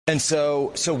And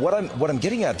so what I'm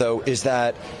getting at, though, is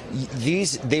that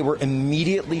they were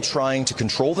immediately trying to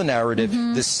control the narrative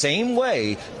the same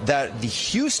way that the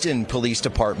Houston Police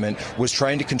Department was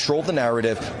trying to control the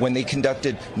narrative when they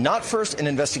conducted not first an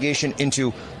investigation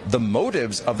into the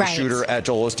motives of the shooter at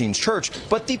Joel Osteen's church,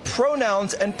 but the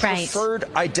pronouns and preferred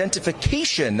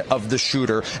identification of the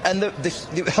shooter. And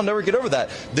I'll never get over that.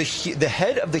 The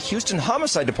head of the Houston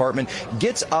Homicide Department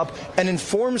gets up and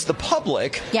informs the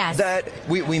public that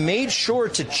we made sure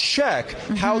to check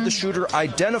how the shooter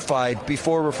identified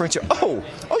before referring to,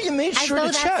 you made sure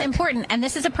to check. That's important. And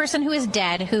this is a person who is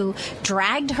dead, who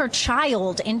dragged her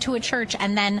child into a church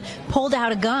and then pulled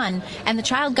out a gun, and the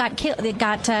child got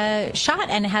shot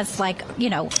and has,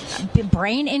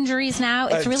 brain injuries now.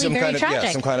 It's really very tragic.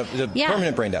 Yeah, some kind of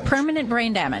permanent brain damage. Permanent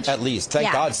brain damage. At least.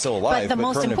 Thank God still alive. But the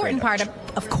most important part,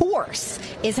 of course,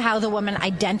 is how the woman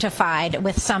identified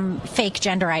with some fake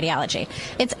gender ideology.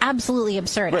 It's absolutely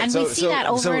absurd. Right. And we see that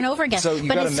over and over again. So you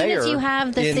but got as a soon mayor as you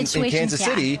have the situation in Kansas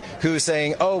City who's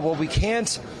saying, we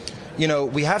can't,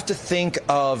 we have to think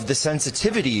of the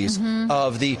sensitivities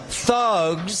of the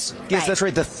thugs. Yes, that's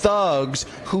right. The thugs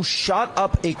who shot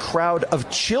up a crowd of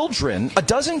children, a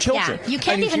dozen children. Yeah, you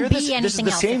can't and even be anything this is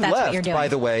the else same if that's left, what you're doing. by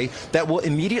the way, that will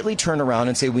immediately turn around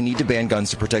and say we need to ban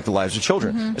guns to protect the lives of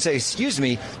children. I say, excuse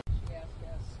me. Yes.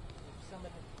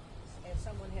 If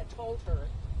someone had told her,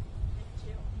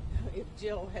 if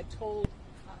Jill had told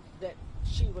that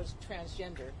she was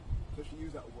transgender. So she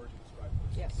used that word to describe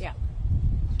her. Yes. Yeah.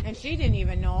 And she didn't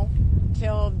even know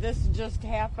till this just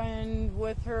happened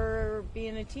with her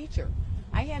being a teacher.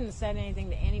 I hadn't said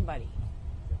anything to anybody.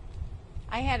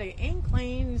 I had an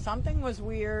inkling something was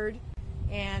weird,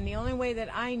 and the only way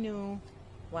that I knew,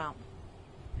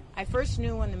 I first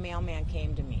knew when the mailman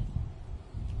came to me.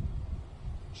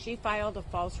 She filed a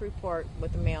false report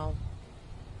with the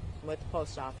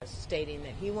post office stating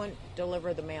that he wouldn't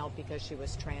deliver the mail because she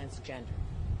was transgender.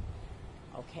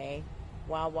 Okay?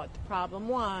 Well, what the problem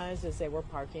was is they were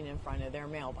parking in front of their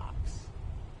mailbox.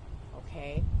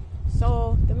 Okay?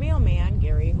 So the mailman,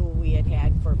 Gary, who we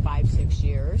had for 5-6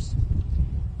 years,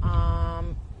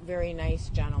 very nice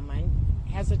gentleman,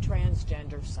 has a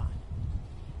transgender son.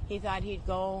 He thought he'd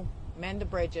go mend the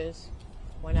bridges,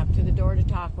 went up to the door to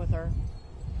talk with her,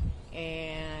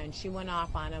 and she went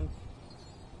off on him.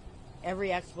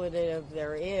 Every expletive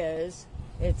there is,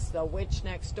 it's the witch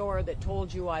next door that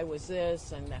told you I was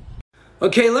this and that.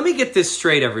 Okay, let me get this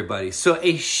straight, everybody. So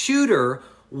a shooter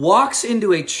walks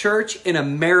into a church in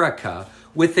America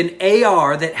with an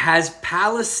AR that has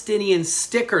Palestinian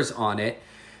stickers on it.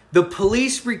 The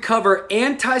police recover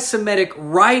anti-Semitic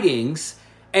writings,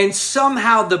 and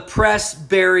somehow the press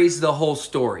buries the whole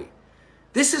story.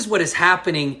 This is what is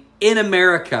happening in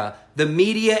America. The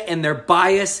media and their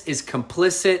bias is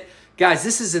complicit. Guys,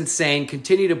 this is insane.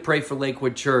 Continue to pray for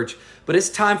Lakewood Church, but it's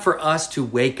time for us to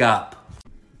wake up.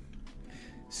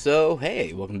 So,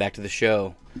 hey, welcome back to the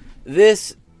show.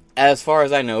 This, as far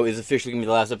as I know, is officially going to be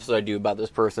the last episode I do about this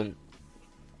person.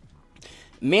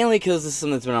 Mainly because this is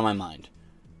something that's been on my mind.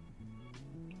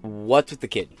 What's with the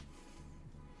kid?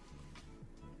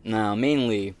 Now,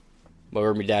 mainly, what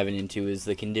we're going to be diving into is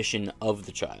the condition of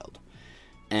the child.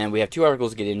 And we have 2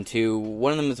 articles to get into.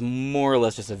 One of them is more or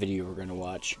less just a video we're going to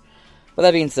watch. But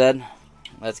that being said,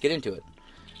 let's get into it.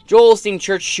 Joel Osteen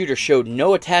church shooter showed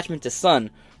no attachment to son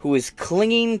who is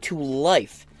clinging to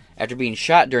life after being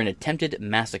shot during an attempted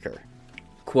massacre.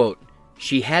 Quote,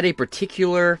 she had a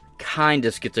particular kind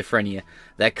of schizophrenia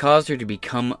that caused her to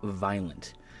become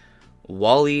violent.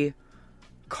 Wally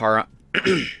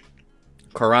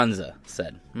Carranza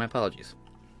said. My apologies.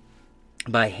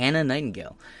 By Hannah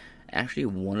Nightingale. Actually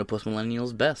one of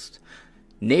postmillennials' best.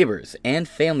 Neighbors and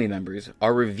family members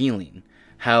are revealing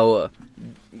how...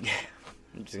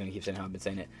 I'm just going to keep saying how I've been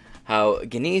saying it. How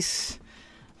Ganesh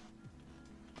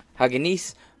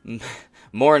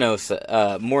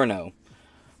Morno,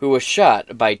 who was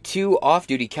shot by 2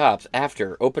 off-duty cops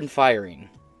after opening fire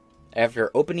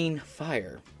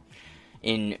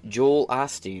in Joel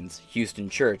Osteen's Houston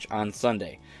church on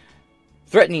Sunday,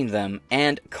 threatening them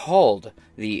and called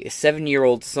the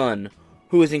 7-year-old son,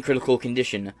 who was in critical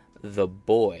condition, the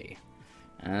boy.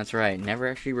 And that's right, never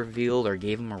actually revealed or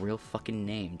gave him a real fucking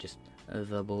name, just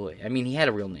the boy. I mean, he had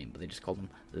a real name, but they just called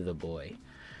him the boy.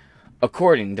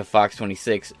 According to Fox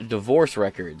 26, divorce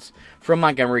records from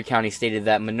Montgomery County stated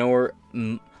that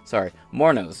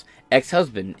Morno's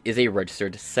ex-husband is a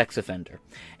registered sex offender,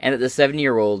 and that the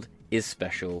 7-year-old is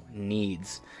special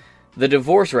needs. The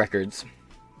divorce records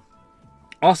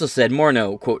also said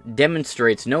Morno, quote,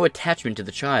 demonstrates no attachment to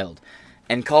the child,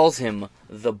 and calls him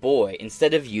the boy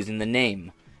instead of using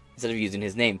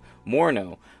his name.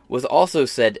 Morno was also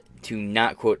said to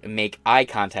not, quote, make eye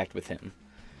contact with him.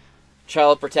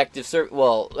 Child Protective Service,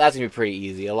 well, that's going to be pretty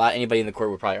easy. Anybody in the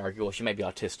court would probably argue, well, she might be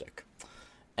autistic.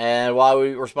 And while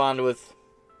we respond with,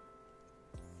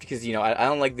 because, you know, I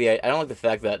don't like the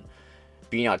fact that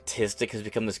being autistic has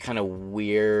become this kind of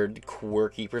weird,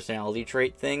 quirky personality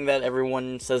trait thing that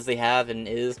everyone says they have and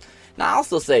is. Now, I'll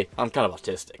still say I'm kind of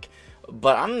autistic,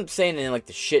 but I'm saying it in like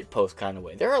the shitpost kind of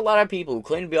way. There are a lot of people who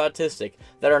claim to be autistic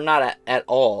that are not at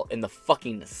all in the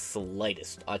fucking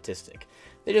slightest autistic.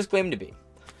 They just claim to be.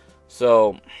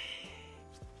 So,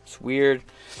 it's weird.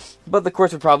 But the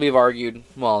courts would probably have argued,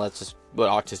 well, that's just what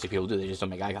autistic people do. They just don't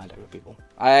make eye contact with people.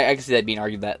 I can see that being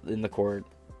argued that in the court.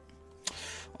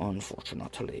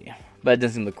 Unfortunately. But it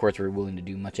doesn't seem the courts were willing to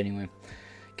do much anyway.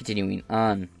 Continuing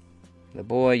on. The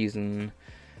boy using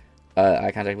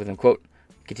eye contact with him. Quote,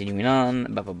 continuing on.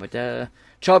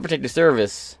 Child Protective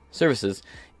Services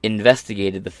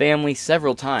investigated the family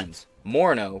several times.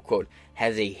 Morno, quote,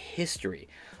 has a history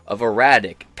of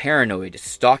erratic, paranoid,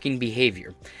 stalking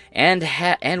behavior and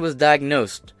was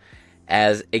diagnosed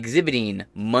as exhibiting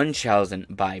Munchausen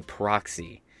by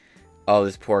proxy. Oh,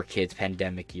 this poor kid's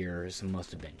pandemic years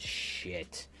must have been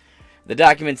shit. The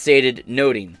document stated,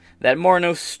 noting that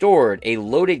Morno stored a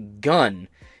loaded gun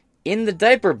in the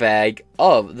diaper bag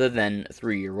of the then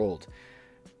 3-year-old.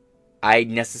 I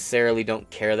necessarily don't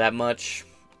care that much.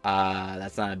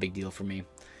 That's not a big deal for me.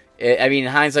 I mean,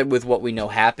 in hindsight, with what we know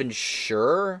happened,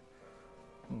 sure.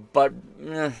 But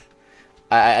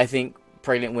I think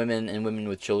pregnant women and women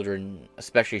with children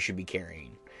especially should be carrying.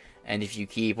 And if you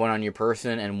keep one on your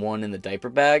person and one in the diaper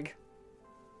bag,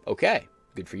 okay,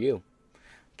 good for you.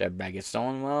 Diaper bag gets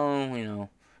stolen, well, you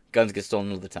know, guns get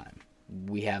stolen all the time.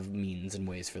 We have means and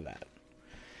ways for that.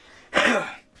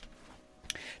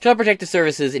 Child Protective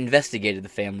Services investigated the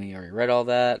family. I already read all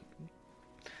that.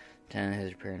 10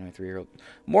 has a paranoid 3-year-old.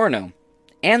 Morno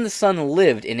and the son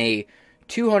lived in a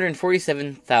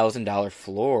 $247,000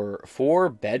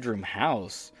 4-bedroom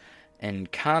house in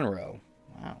Conroe.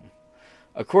 Wow.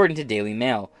 According to Daily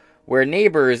Mail, where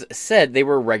neighbors said they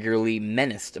were regularly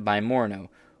menaced by Morno.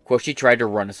 Quote, she tried to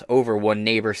run us over. One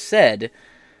neighbor said,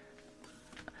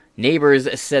 neighbors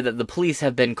said that the police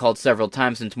have been called several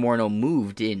times since Morno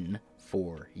moved in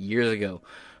 4 years ago.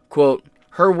 Quote,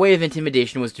 her way of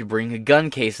intimidation was to bring a gun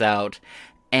case out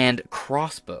and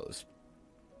crossbows.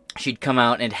 She'd come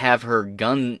out and have her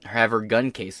gun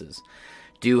cases.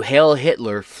 Do Hail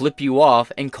Hitler, flip you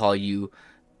off, and call you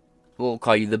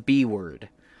the B word.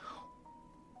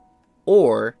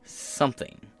 Or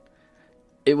something.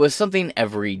 It was something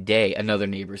every day, another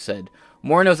neighbor said.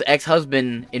 Morno's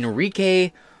ex-husband,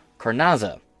 Enrique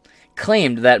Carnaza,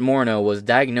 claimed that Morno was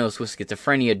diagnosed with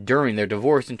schizophrenia during their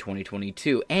divorce in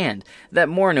 2022, and that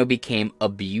Morno became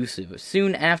abusive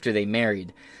soon after they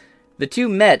married. The two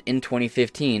met in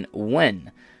 2015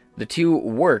 when the two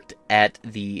worked at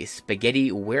the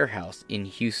Spaghetti Warehouse in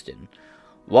Houston.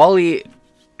 Wally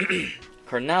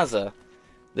Carnaza,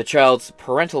 the child's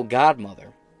parental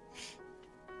godmother,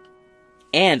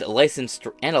 and a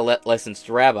licensed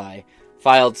rabbi,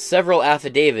 filed several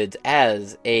affidavits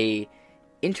as a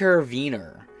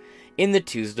intervener in the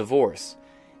two's divorce,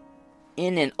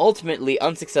 in an ultimately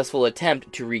unsuccessful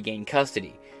attempt to regain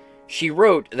custody. She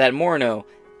wrote that Morno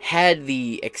had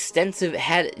an extensive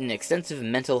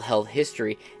mental health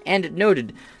history and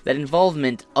noted that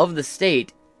involvement of the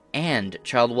state and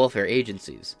child welfare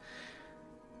agencies.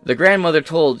 The grandmother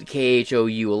told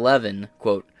KHOU 11,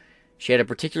 quote, she had a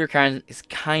particular kind of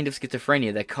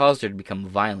schizophrenia that caused her to become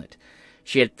violent.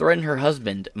 She had threatened her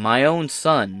husband, my own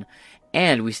son,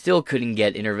 and we still couldn't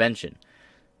get intervention.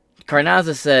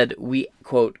 Carnaza said, we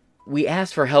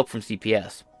asked for help from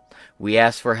CPS. We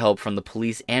asked for help from the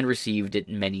police and received it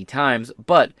many times,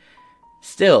 but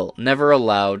still never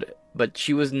allowed, but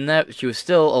she was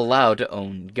still allowed to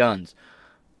own guns.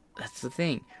 That's the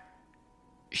thing.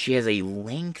 She has a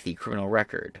lengthy criminal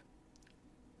record,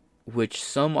 which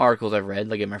some articles I've read,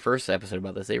 like in my first episode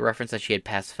about this, they reference that she had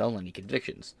past felony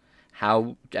convictions.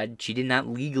 How she did not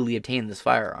legally obtain this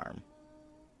firearm.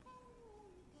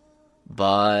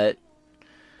 But,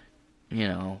 you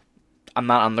know, I'm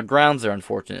not on the grounds there,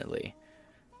 unfortunately.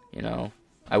 You know,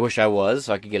 I wish I was,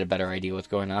 so I could get a better idea what's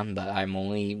going on, but I'm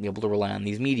only able to rely on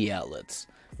these media outlets,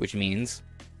 which means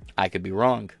I could be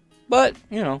wrong. But,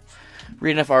 you know,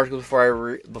 read enough articles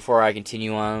before I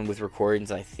continue on with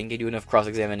recordings. I think I do enough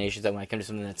cross-examinations that when I come to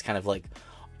something that's kind of like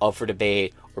up for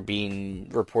debate or being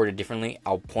reported differently,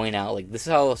 I'll point out, like, this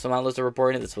is how some outlets are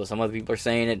reporting it, this is what some other people are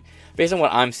saying it. Based on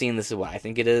what I'm seeing, this is what I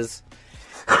think it is.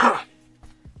 But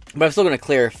I'm still going to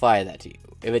clarify that to you.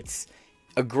 If it's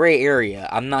a gray area,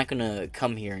 I'm not going to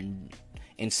come here and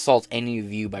insult any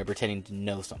of you by pretending to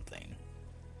know something.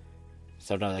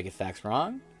 Sometimes I get facts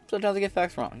wrong. Sometimes I get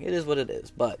facts wrong. It is what it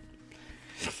is. But,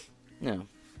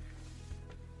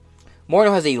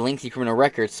 Morneau has a lengthy criminal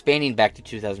record spanning back to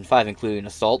 2005, including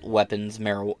assault, weapons,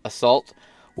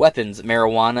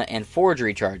 marijuana, and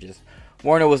forgery charges.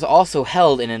 Morneau was also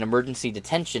held in an emergency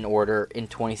detention order in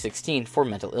 2016 for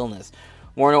mental illness.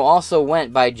 Morneau also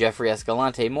went by Jeffrey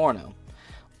Escalante Morneau,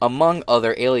 among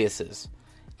other aliases,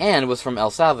 and was from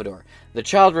El Salvador. The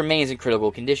child remains in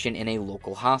critical condition in a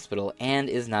local hospital and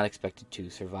is not expected to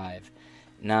survive.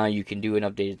 Now you can do an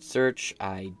updated search.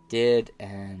 I did,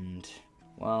 and,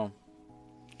 well,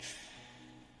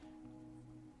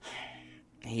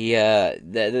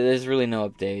 there's really no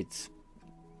updates.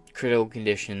 Critical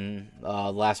condition.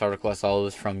 The last article I saw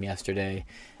was from yesterday,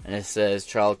 and it says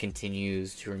child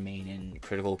continues to remain in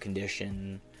critical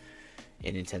condition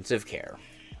in intensive care.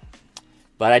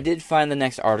 But I did find the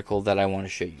next article that I want to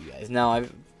show you guys. Now,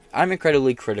 I'm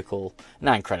incredibly critical.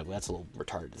 Not incredibly, that's a little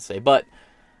retarded to say, but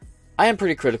I am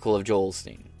pretty critical of Joel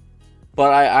Osteen.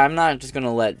 But I'm not just going to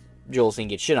let Joel Osteen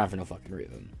get shit on for no fucking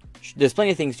reason. There's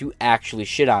plenty of things to actually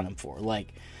shit on him for.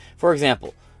 Like, for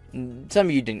example, some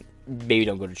of you maybe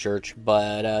don't go to church,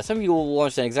 but some of you will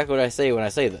understand exactly what I say when I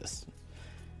say this.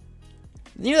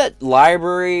 You know that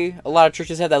library? A lot of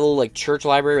churches have that little, like, church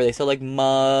library where they sell, like,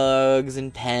 mugs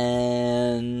and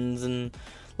pens and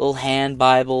little hand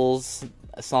Bibles,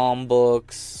 psalm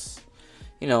books,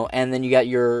 and then you got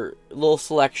your little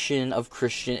selection of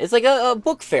Christian. It's like a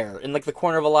book fair in, like, the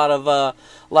corner of a lot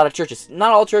of churches.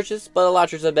 Not all churches, but a lot of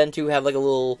churches I've been to have, like, a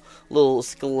little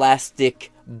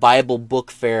scholastic Bible book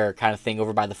fair kind of thing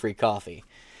over by the free coffee,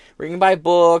 where you can buy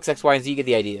books, X, Y, and Z. You get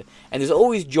the idea. And there's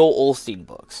always Joel Osteen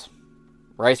books.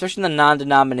 Right, especially in the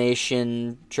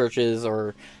non-denomination churches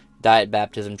or diet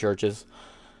baptism churches,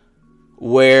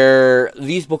 where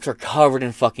these books are covered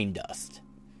in fucking dust.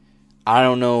 I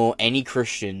don't know any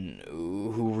Christian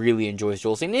who really enjoys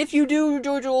Joel Osteen. If you do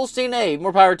enjoy Joel Osteen, hey,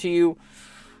 more power to you.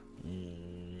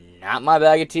 Not my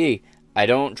bag of tea. I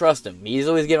don't trust him. He's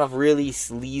always giving off really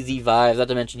sleazy vibes. Not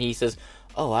to mention he says,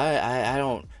 "Oh, I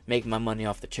don't make my money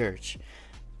off the church."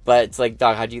 But it's like,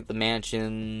 dog, how'd you get the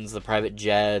mansions, the private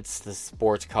jets, the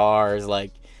sports cars?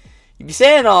 Like, you be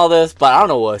saying all this, but I don't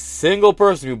know a single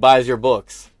person who buys your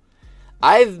books.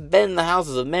 I've been in the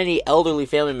houses of many elderly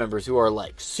family members who are,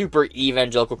 like, super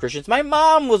evangelical Christians. My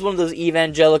mom was one of those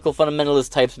evangelical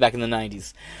fundamentalist types back in the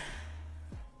 90s.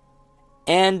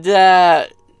 And,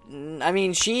 I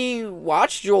mean, she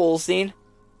watched Joel Osteen.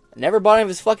 Never bought any of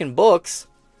his fucking books.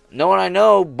 No one I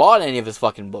know bought any of his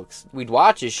fucking books. We'd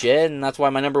watch his shit, and that's why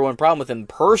my number one problem with him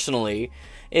personally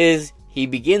is he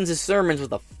begins his sermons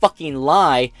with a fucking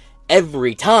lie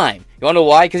every time. You wanna know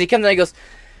why? Because he comes in and he goes,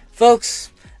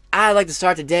 "Folks, I'd like to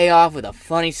start the day off with a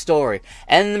funny story,"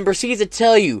 and then proceeds to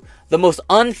tell you the most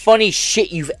unfunny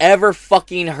shit you've ever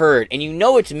fucking heard, and you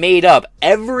know it's made up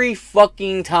every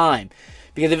fucking time.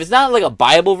 Because if it's not like a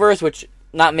Bible verse, which...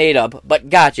 not made up, but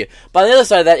gotcha. But on the other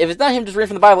side of that, if it's not him just reading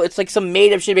from the Bible, it's like some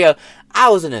made up shit. Like, I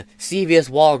was in a CVS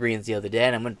Walgreens the other day,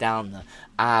 and I went down the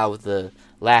aisle with the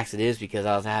laxatives because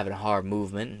I was having a hard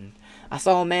movement, and I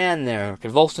saw a man there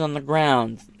convulsing on the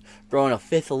ground, growing a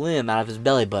fifth limb out of his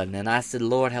belly button, and I said,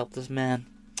 "Lord, help this man.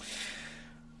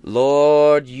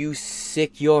 Lord, you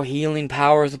sick your healing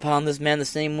powers upon this man the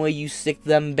same way you sick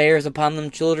them bears upon them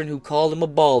children who called him a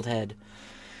bald head.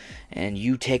 And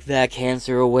you take that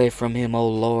cancer away from him, oh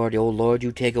Lord,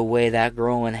 you take away that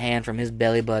growing hand from his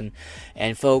belly button."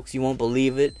 And folks, you won't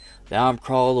believe it, the arm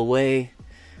crawled away,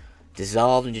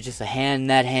 dissolved into just a hand, and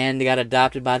that hand got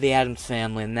adopted by the Addams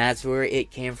family, and that's where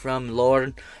it came from.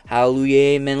 Lord,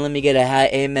 hallelujah, amen. Let me get a high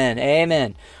amen,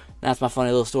 amen. That's my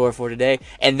funny little story for today.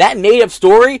 And that made-up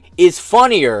story is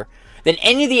funnier than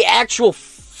any of the actual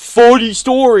 40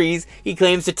 stories he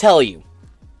claims to tell you.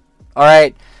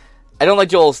 Alright? I don't like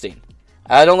Joel Osteen.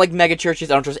 I don't like mega churches.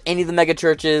 I don't trust any of the mega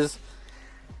churches.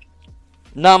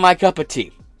 Not my cup of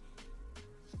tea.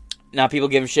 Now, people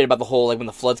give him shit about the whole, like, when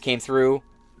the floods came through.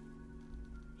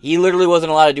 He literally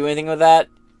wasn't allowed to do anything with that.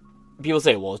 People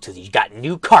say, well, it's because he's got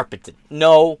new carpet.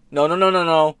 No,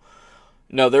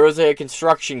 there was a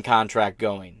construction contract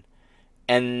going.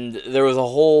 And there was a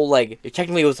whole, like,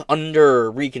 technically it was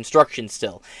under reconstruction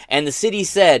still. And the city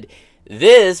said,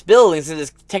 this building, since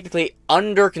it's technically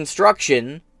under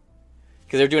construction,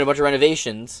 because they're doing a bunch of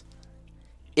renovations,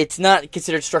 it's not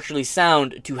considered structurally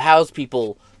sound to house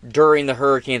people during the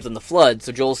hurricanes and the floods,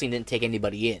 so Joel Osteen didn't take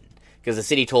anybody in. Because the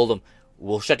city told him,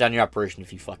 we'll shut down your operation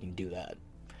if you fucking do that.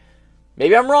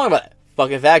 Maybe I'm wrong about it.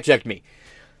 Fucking fact check me.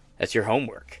 That's your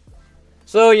homework.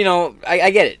 So,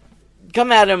 I get it.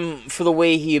 Come at him for the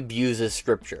way he abuses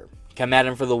scripture. come at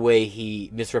him for the way he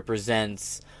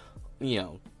misrepresents,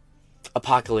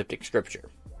 apocalyptic scripture.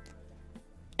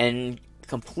 And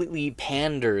completely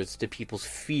panders to people's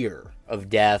fear of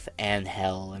death and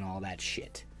hell and all that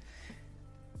shit.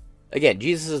 Again,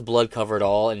 Jesus' blood covered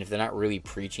all, and if they're not really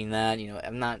preaching that,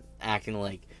 I'm not acting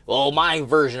like, well, my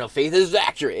version of faith is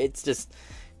accurate. It's just,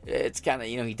 it's kind of,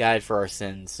 he died for our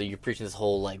sins, so you're preaching this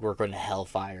whole, we're going to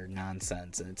hellfire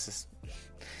nonsense, and it's just,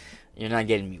 you're not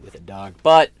getting me with it, dog.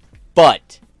 But,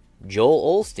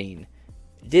 Joel Osteen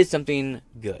did something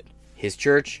good. His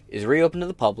church is reopened to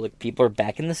the public, people are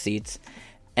back in the seats,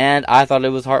 and I thought it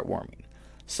was heartwarming.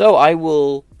 So I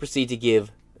will proceed to give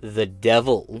the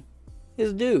devil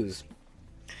his dues.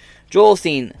 Joel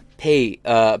Osteen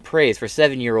prays for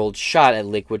 7-year-old shot at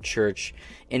LakeWood Church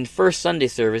in first Sunday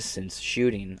service since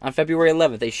shooting. On February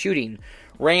 11th, a shooting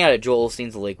rang out at Joel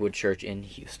Osteen's LakeWood Church in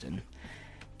Houston.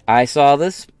 I saw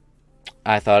this.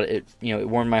 I thought it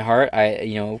warmed my heart.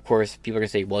 Of course, people are going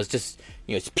to say, well, it's just,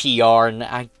 it's PR, and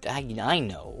I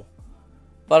know.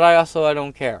 But I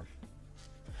don't care.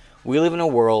 We live in a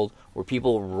world where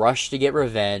people rush to get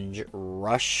revenge,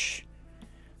 rush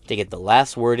to get the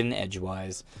last word in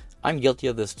edgewise. I'm guilty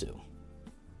of this too.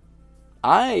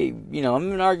 I'm in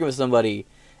an argument with somebody,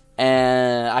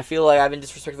 and I feel like I've been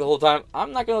disrespected the whole time.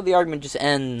 I'm not going to let the argument just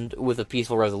end with a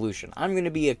peaceful resolution. I'm going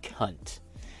to be a cunt.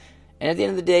 And at the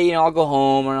end of the day, I'll go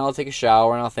home, and I'll take a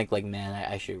shower, and I'll think, man,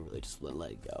 I should really just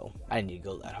let it go. I didn't need to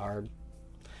go that hard.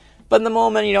 But in the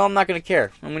moment, I'm not going to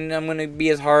care. I'm going to be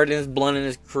as hard and as blunt and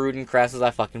as crude and crass as I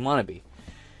fucking want to be.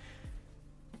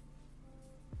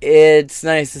 It's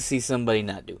nice to see somebody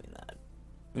not doing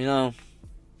that.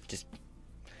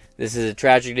 This is a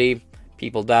tragedy.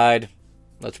 People died.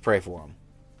 Let's pray for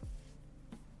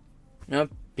them.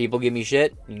 People give me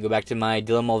shit. You can go back to my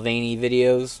Dylan Mulvaney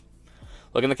videos.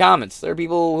 Look in the comments. There are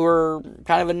people who are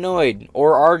kind of annoyed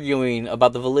or arguing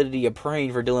about the validity of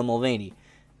praying for Dylan Mulvaney.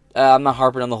 I'm not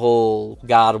harping on the whole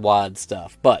God-wad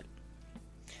stuff, but,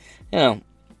 I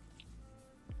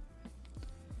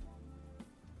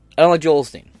don't like Joel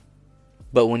Osteen.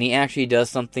 But when he actually does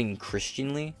something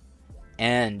Christianly,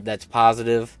 and that's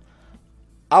positive,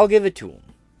 I'll give it to him.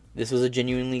 This was a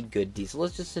genuinely good deed. So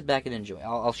let's just sit back and enjoy.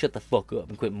 I'll shut the fuck up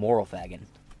and quit moral fagging.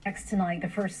 Next tonight, the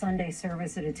first Sunday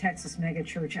service at a Texas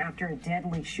megachurch after a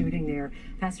deadly shooting there.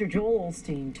 Pastor Joel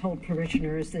Osteen told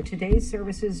parishioners that today's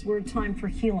services were a time for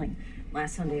healing.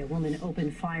 Last Sunday, a woman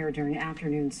opened fire during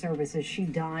afternoon service as she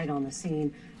died on the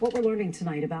scene. What we're learning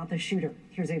tonight about the shooter.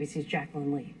 Here's ABC's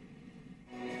Jacqueline Lee.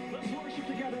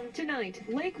 Tonight,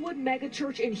 LakeWood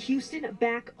megachurch in Houston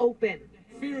back open.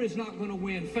 Fear is not going to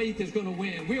win. Faith is going to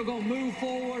win. We are going to move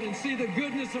forward and see the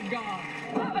goodness of God.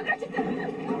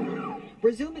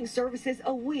 Resuming services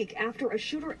a week after a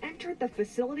shooter entered the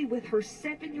facility with her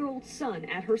 7-year-old son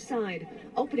at her side,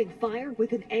 opening fire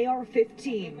with an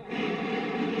AR-15.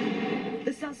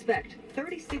 The suspect,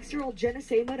 36-year-old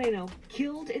Genesee Moreno,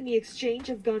 killed in the exchange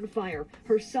of gunfire.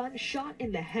 Her son shot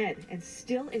in the head and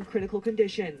still in critical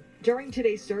condition. During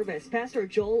today's service, Pastor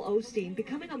Joel Osteen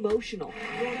becoming emotional.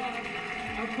 Lord,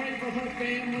 I pray for her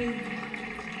family.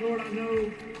 Lord, I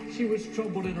know she was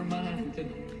troubled in her mind.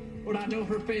 And Lord, I know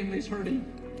her family's hurting.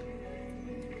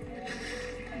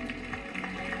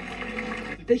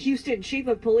 The Houston chief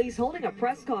of police holding a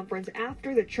press conference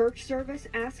after the church service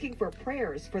asking for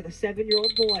prayers for the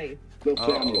 7-year-old boy.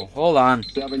 Oh, hold on.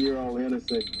 7-year-old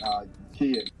innocent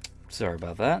kid. Sorry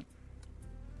about that.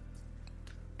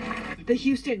 The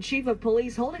Houston chief of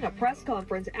police holding a press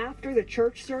conference after the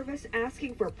church service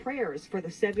asking for prayers for the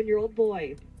 7-year-old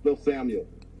boy. Little Samuel,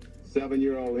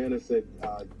 7-year-old innocent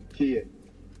kid.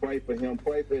 Pray for him.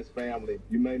 Pray for his family.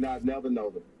 You may not never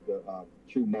know the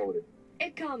true motive.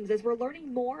 It comes as we're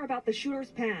learning more about the shooter's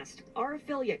past. Our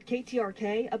affiliate,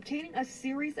 KTRK, obtaining a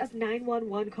series of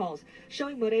 911 calls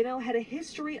showing Moreno had a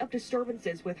history of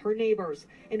disturbances with her neighbors.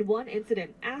 In one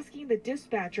incident, asking the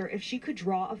dispatcher if she could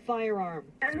draw a firearm.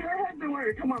 And her husband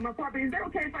wanted to come on my property. Is that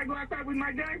okay if I go outside with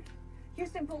my gun?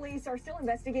 Houston police are still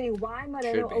investigating why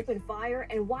Moreno opened fire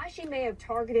and why she may have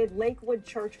targeted LakeWood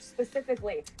Church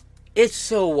specifically. It's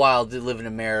so wild to live in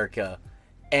America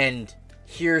and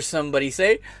hear somebody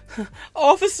say,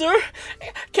 "Officer,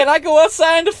 can I go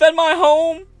outside and defend my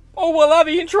home? Or will I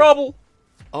be in trouble?"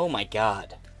 Oh my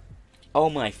God. Oh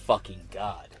my fucking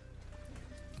God.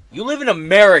 You live in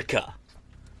America.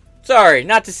 Sorry,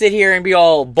 not to sit here and be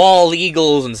all bald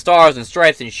eagles and stars and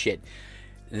stripes and shit.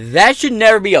 That should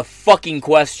never be a fucking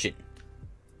question.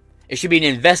 It should be an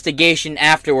investigation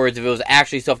afterwards if it was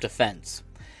actually self-defense.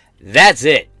 That's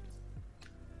it.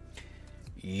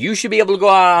 You should be able to go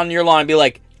out on your lawn and be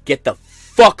like, "Get the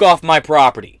fuck off my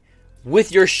property,"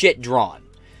 with your shit drawn.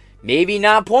 maybe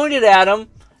not pointed at him.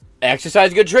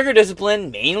 Exercise good trigger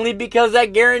discipline, mainly because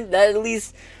that at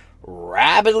least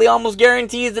rapidly almost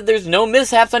guarantees that there's no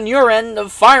mishaps on your end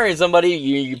of firing somebody.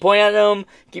 You point at them,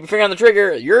 keep your finger on the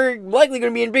trigger, you're likely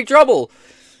going to be in big trouble.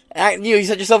 You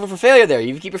set yourself up for failure there.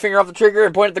 You keep your finger off the trigger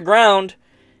and point at the ground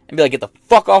and be like, get the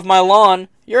fuck off my lawn,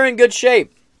 you're in good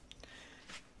shape.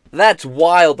 That's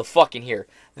wild to fucking hear.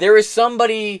 There is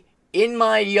somebody in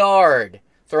my yard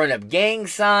throwing up gang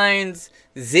signs,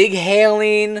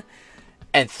 zig-hailing,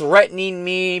 and threatening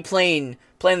me, playing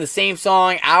the same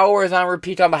song hours on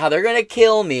repeat, talking about how they're going to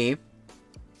kill me.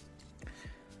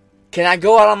 Can I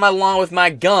go out on my lawn with my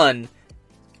gun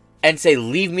and say,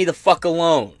 leave me the fuck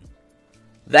alone?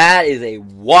 That is a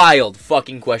wild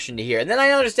fucking question to hear. And then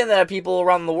I understand that there are people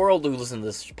around the world who listen to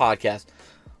this podcast,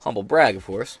 humble brag, of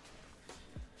course,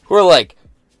 who are like,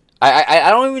 I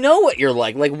don't even know what you're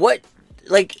like. Like, what?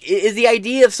 Like, is the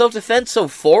idea of self-defense so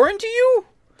foreign to you?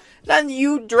 Not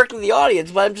you directly the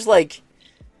audience, but I'm just like,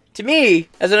 to me,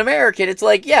 as an American, it's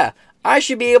like, yeah, I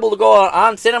should be able to go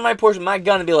on, sit on my porch with my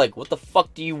gun and be like, what the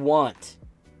fuck do you want?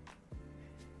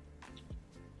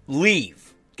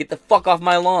 Leave. Get the fuck off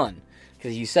my lawn.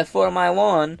 Because if you set foot on my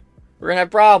lawn, we're going to have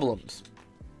problems.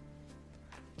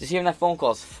 Just hearing that phone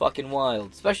call is fucking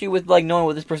wild. Especially with, like, knowing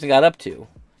what this person got up to.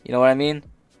 You know what I mean?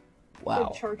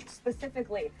 Wow. Church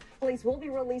specifically. Police will be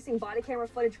releasing body camera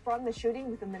footage from the shooting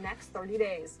within the next 30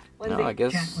 days. No, I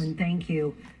guess... Jacqueline, thank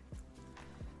you.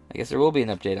 I guess there will be an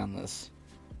update on this.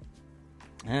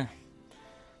 Yeah.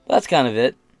 But that's kind of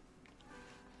it.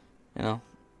 You know.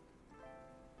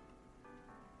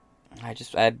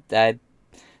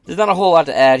 There's not a whole lot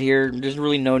to add here. There's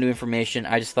really no new information.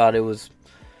 I just thought it was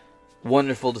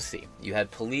wonderful to see. You had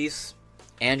police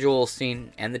and Joel Osteen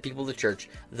and the people of the church,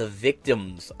 the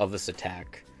victims of this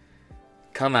attack,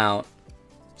 come out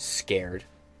scared,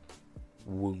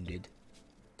 wounded,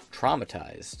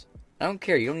 traumatized. I don't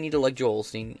care. You don't need to like Joel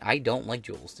Osteen. I don't like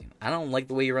Joel Osteen. I don't like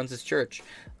the way he runs his church.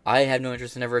 I have no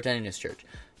interest in ever attending his church.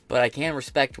 But I can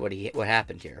respect what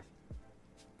happened here.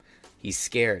 He's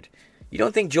scared. You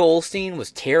don't think Joel Osteen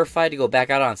was terrified to go back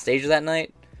out on stage that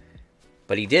night?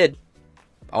 But he did.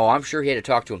 Oh, I'm sure he had to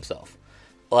talk to himself.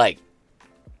 Like,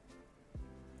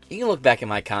 you can look back at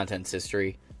my content's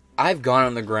history. I've gone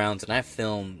on the grounds and I've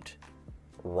filmed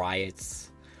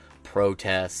riots,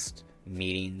 protests,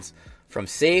 meetings, from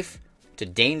safe to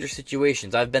dangerous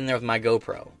situations. I've been there with my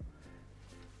GoPro.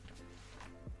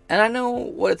 And I know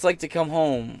what it's like to come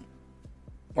home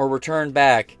or return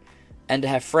back and to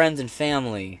have friends and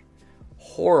family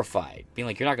horrified, being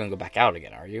like, you're not going to go back out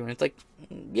again, are you? And it's like,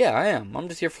 yeah, I am. I'm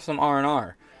just here for some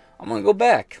R&R. I'm going to go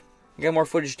back. I got more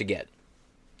footage to get.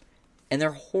 And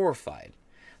they're horrified.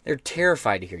 They're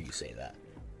terrified to hear you say that.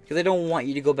 Because they don't want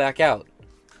you to go back out.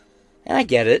 And I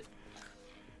get it.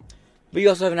 But you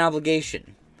also have an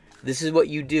obligation. This is what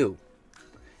you do.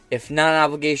 If not an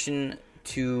obligation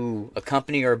to a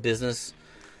company or a business,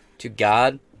 to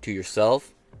God, to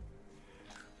yourself,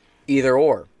 either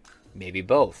or. Maybe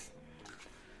both.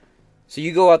 So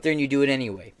you go out there and you do it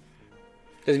anyway.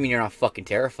 Doesn't mean you're not fucking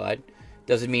terrified.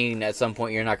 Doesn't mean at some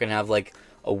point you're not going to have like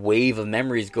a wave of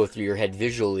memories go through your head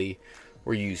visually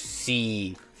where you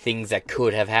see things that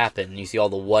could have happened. And you see all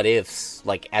the what ifs,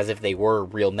 like as if they were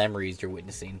real memories you're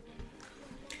witnessing.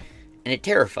 And it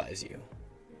terrifies you.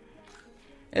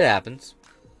 It happens.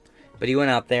 But he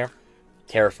went out there,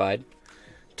 terrified,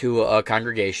 to a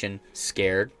congregation,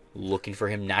 scared, looking for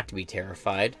him not to be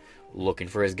terrified, looking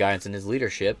for his guidance and his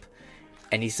leadership.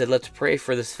 And he said, let's pray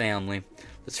for this family.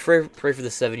 Let's pray for the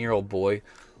 7-year-old boy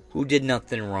who did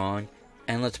nothing wrong.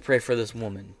 And let's pray for this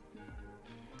woman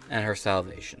and her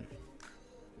salvation.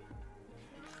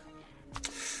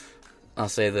 I'll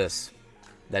say this.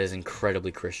 That is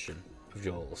incredibly Christian of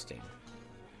Joel Osteen.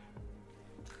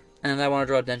 And I want to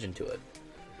draw attention to it.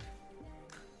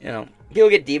 You know, people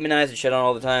get demonized and shit on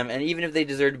all the time. And even if they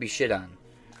deserve to be shit on,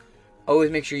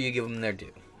 always make sure you give them their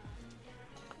due.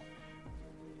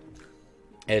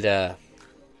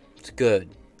 It's good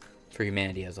for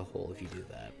humanity as a whole if you do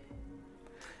that.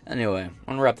 Anyway, I'm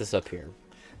going to wrap this up here.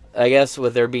 I guess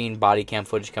with there being body cam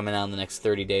footage coming out in the next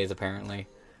 30 days, apparently,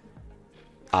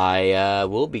 I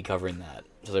will be covering that.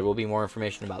 So there will be more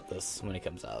information about this when it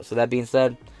comes out. So that being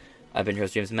said, I've been your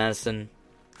host, James Madison.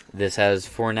 This has,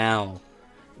 for now,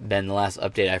 been the last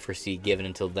update I foresee given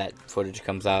until that footage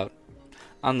comes out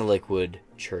on the LakeWood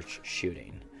church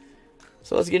shooting.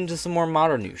 So let's get into some more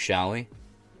modern news, shall we?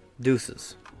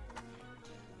 Deuces.